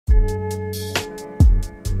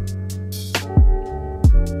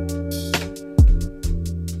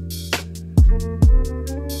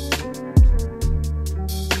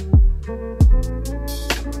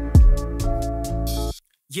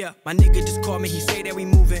My nigga just called me, he say that we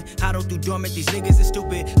moving. I don't do dormant, these niggas is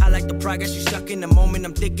stupid. I like the progress, you stuck in the moment.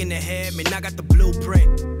 I'm thick in the head, man, I got the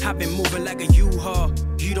blueprint. I've been moving like a U-Haul.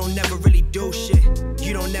 You don't never really do shit.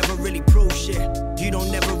 You don't never really prove shit. You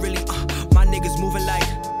don't never really, my niggas moving like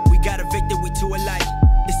we got evicted, we two alike.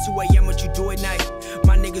 It's 2 AM, what you do at night.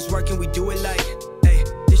 My niggas working, we do it like, hey,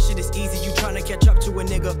 this shit is easy, you tryna catch up to a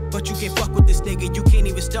nigga. But you can't fuck with this nigga, you can't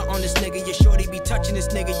even stunt on this nigga. Your shorty be touching this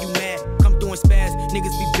nigga, you mad. Come through and spaz,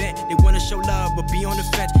 niggas be bent. They wanna show love, but be on the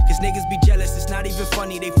fence. Cause niggas be jealous, it's not even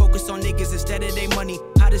funny. They focus on niggas instead of their money.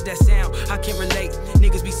 How does that sound? I can't relate.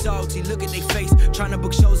 Niggas be salty, look at they face. Tryna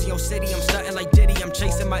book shows in your city, I'm stunting like Diddy. I'm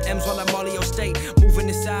chasing my M's while I'm all in your state. Moving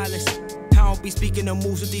in silence. I don't be speaking no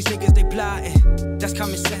moves with these niggas, they plotting. That's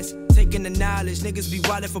common sense, taking the knowledge. Niggas be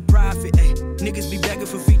wildin' for profit, ayy. Niggas be begging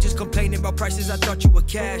for features, complaining about prices. I thought you were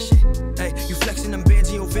cashing, ayy. You flexing them bands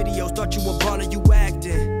in your videos, thought you were ballin', you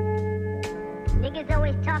acting. Niggas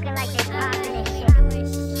always talking like they poppin' and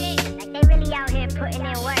shit. Like they really out here putting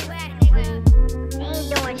in work. They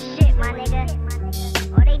ain't doing shit, my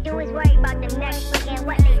nigga. All they do is worry about them next weekend,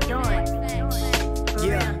 what they doing.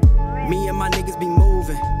 Yeah, me and my niggas be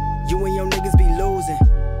moving. You and your niggas be losing.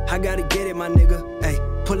 I gotta get it, my nigga. Ay,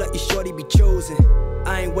 pull up your shorty, be chosen.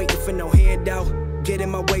 I ain't waiting for no handout. Get in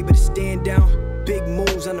my way, but stand down. Big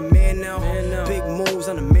moves on the man now. Big moves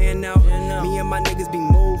on the man now. Me and my niggas be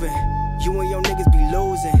moving. You and your niggas be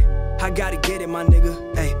losing. I gotta get it, my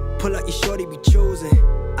nigga. Ay, pull up your shorty, be chosen.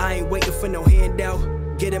 I ain't waiting for no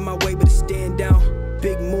handout. Get in my way, but stand down.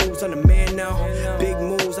 Big moves on the man now. Big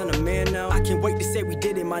moves on the man now. I can't wait to say we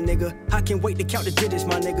did it, my nigga. I can't wait to count the digits,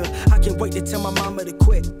 my nigga. I can't wait to tell my mama to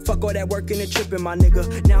quit. Fuck all that working and tripping, my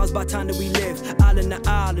nigga. Now it's about time that we live. Island to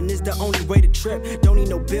island is the only way to trip. Don't need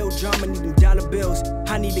no bill drama, need them dollar bills.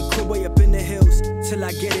 I need to quit way up in the hills. Till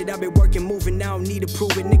I get it, I've been working, moving, now I don't need to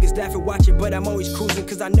prove it. Niggas laugh and watch it, but I'm always cruising,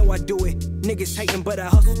 cause I know I do it. Niggas hating, but I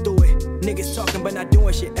hustle through it. Niggas talking, but not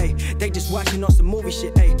doing shit, ayy. They just watching on some movie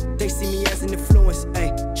shit, ayy. They see me as an influence,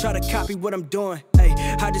 ayy. Try to copy what I'm doing,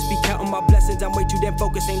 ayy. I just be counting my blessings, I'm way too damn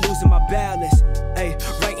focused, ain't losing my balance, ayy.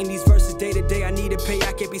 Writing these verses day to day, I need to pay,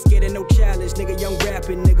 I can't be scared of no challenge, nigga. Young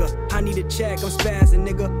rapping, nigga. I need a check, I'm spazzing,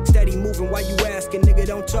 nigga. Steady moving, why you asking, nigga?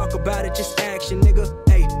 Don't talk about it, just action, nigga,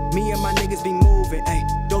 ayy. Me and my niggas be moving,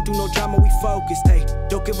 ayy. Don't do no drama, we focused, ayy.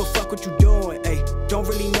 Don't give a fuck what you doing, ayy. Don't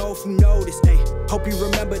really know if you notice, ayy. Hope you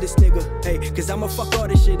remember this nigga, ayy. Cause I'ma fuck all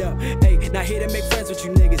this shit up, ayy. Not here to make friends with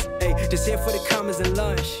you niggas, ayy. Just here for the comments and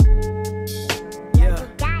lunch. Yeah. You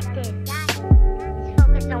got this. Just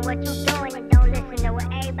focus on what you doing and don't listen to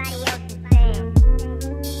what everybody else is saying.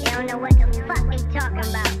 They don't know what the fuck they talking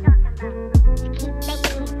about. Just keep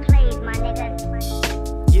making these plays, my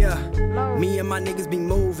niggas. Yeah, me and my niggas be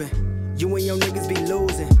moving. You and your niggas be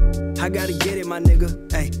losing. I gotta get it, my nigga.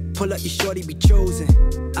 Ayy, pull up your shorty, be chosen.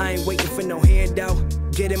 I ain't waiting for no handout.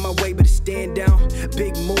 Get in my way, but stand down.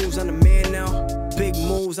 Big moves on the man now. Big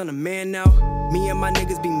moves on the man now. Me and my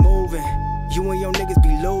niggas be moving. You and your niggas be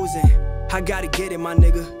losing. I gotta get it, my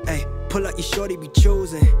nigga. Ayy, pull up your shorty, be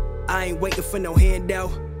chosen. I ain't waiting for no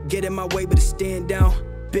handout. Get in my way, but stand down.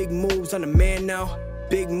 Big moves on the man now.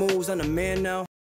 Big moves on the man now.